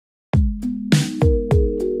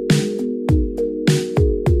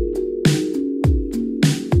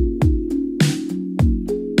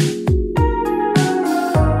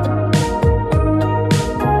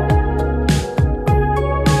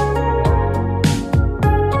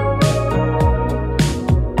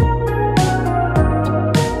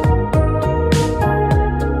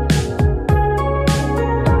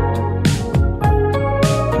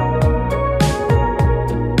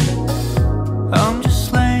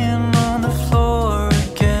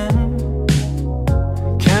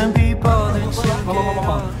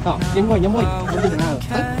nhắm môi nhắm môi.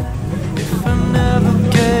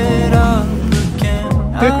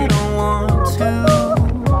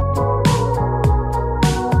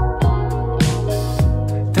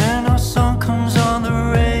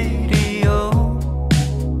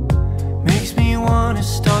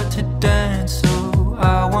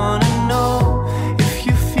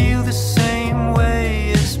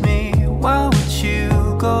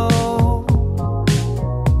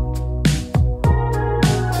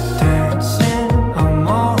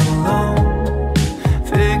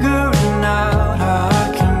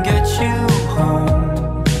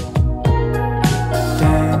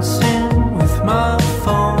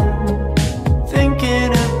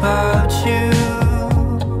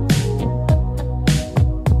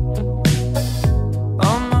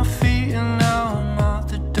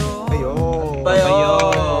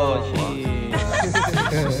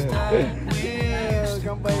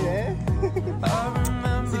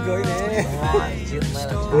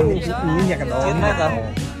 Ini nhạc nổi. Chiến hết rồi.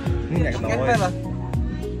 Ini nhạc nổi.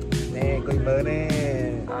 Nè, coi bơ nè.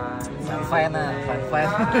 Fan fan à, fan fan.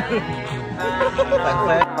 Fan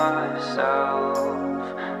fan.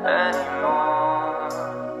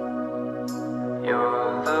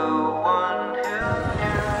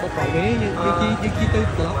 Bọc khỏi ghế như chi tư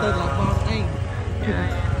lọt con anh.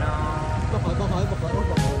 Bọc khỏi.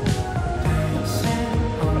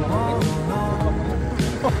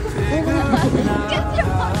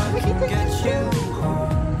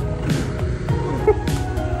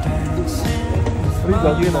 Bây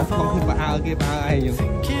giờ kia là không ba kia ba ai vậy?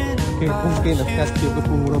 Kia không kia là cái chiều cái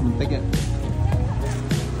phun rồi mình tách vậy.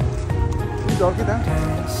 Bây giờ kia đó.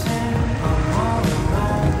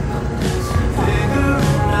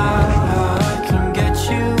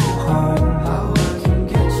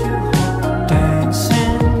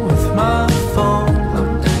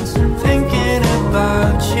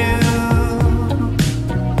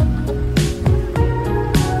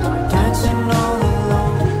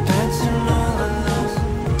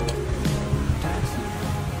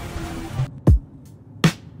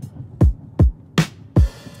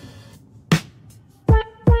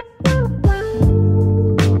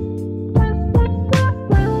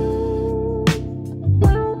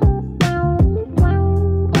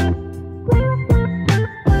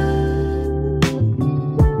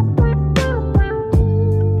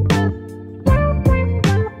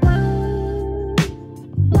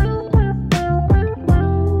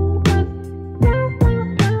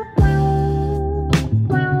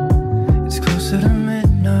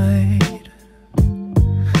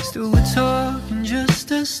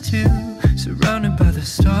 Surrounded by the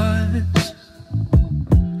stars,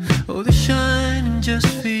 oh, they're shining just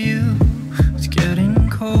for you. It's getting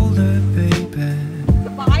colder, baby.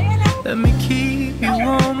 Let me keep you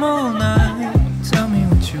warm all night. Tell me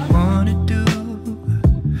what you wanna do,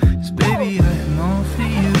 'cause baby, I am all for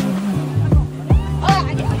you.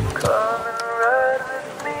 Come and ride with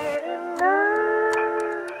me tonight.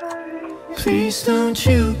 Please don't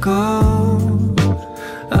you go,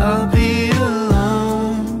 I'll be alone.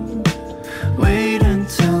 Wait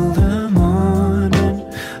until the morning,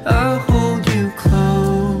 I'll hold you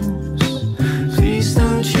close. Please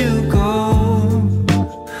don't you go,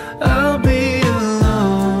 I'll be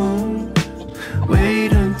alone.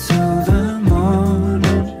 Wait until the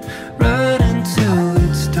morning, right until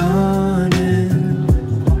it's dawning.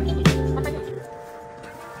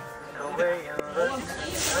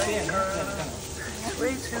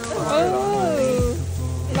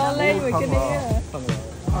 Lo lên người kia đi.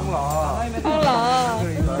 Không lọ. Không lọ.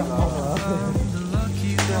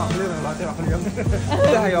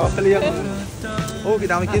 Hay rồi, liêng. Ô, Việt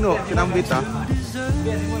Nam kiến rồi, Việt Nam vịt à?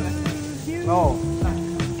 No.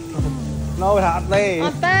 No, hạt đây.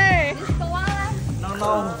 Hạt đây.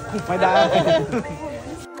 No, phải đá.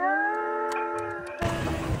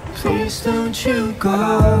 Please don't you go,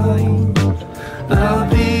 I'll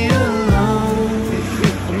be alone.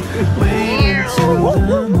 Wait until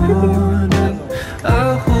the morning,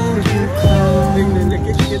 I'll hold you close.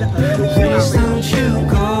 Please don't you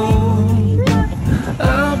go,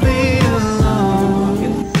 I'll be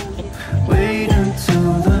alone. Wait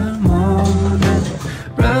until the morning,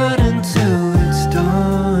 right until it's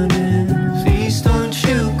dawning. Please don't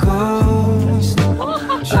you go,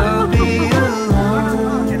 I'll be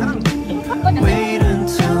alone. Wait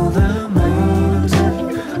until the morning.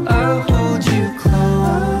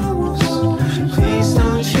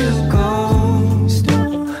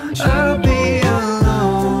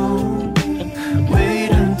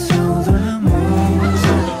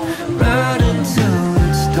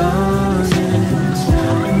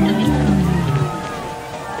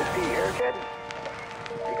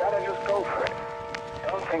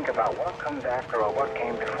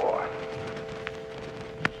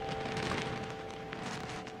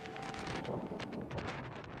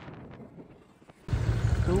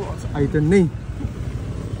 ai tên đi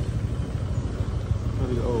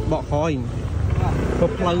bọ khói bọc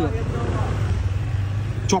lơ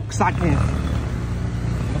chọc sạch nè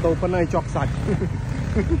tô phân này chọc sạch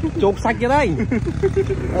chọc sạch cái đây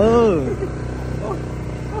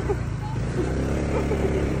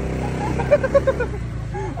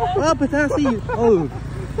phải ra gì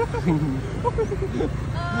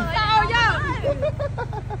Sao chứ?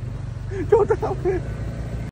 chỗ tao